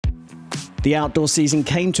The outdoor season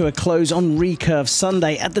came to a close on recurve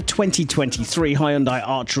Sunday at the 2023 Hyundai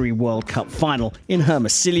Archery World Cup final in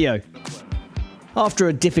Hermosillo. After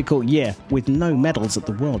a difficult year with no medals at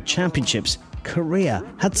the World Championships, Korea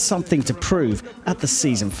had something to prove at the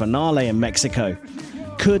season finale in Mexico.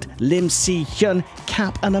 Could Lim Si-hyun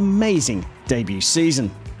cap an amazing debut season?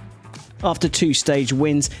 After two stage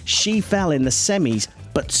wins, she fell in the semis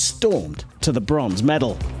but stormed to the bronze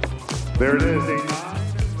medal. There it is.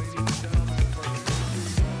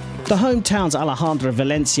 The hometown's Alejandra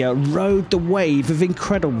Valencia rode the wave of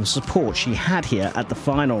incredible support she had here at the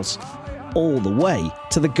finals, all the way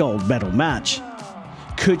to the gold medal match.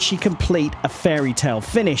 Could she complete a fairy tale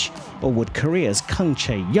finish, or would Korea's Kang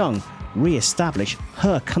Chae-young re-establish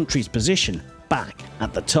her country's position back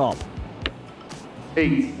at the top?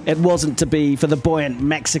 8. It wasn't to be for the buoyant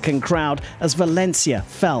Mexican crowd as Valencia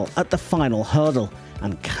fell at the final hurdle,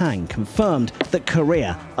 and Kang confirmed that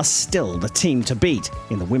Korea are still the team to beat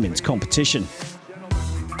in the women's competition.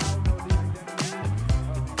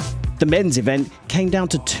 The men's event came down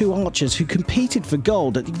to two archers who competed for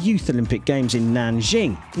gold at the Youth Olympic Games in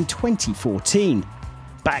Nanjing in 2014.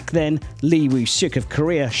 Back then, Lee Woo-suk of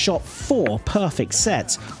Korea shot 4 perfect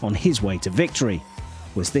sets on his way to victory.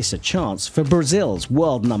 Was this a chance for Brazil's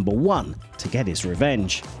world #1 to get his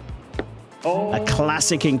revenge? A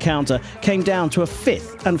classic encounter came down to a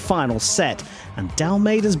 5th and final set, and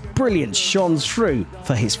Dalmeida's brilliance shone through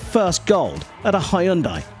for his first gold at a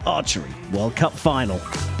Hyundai Archery World Cup final.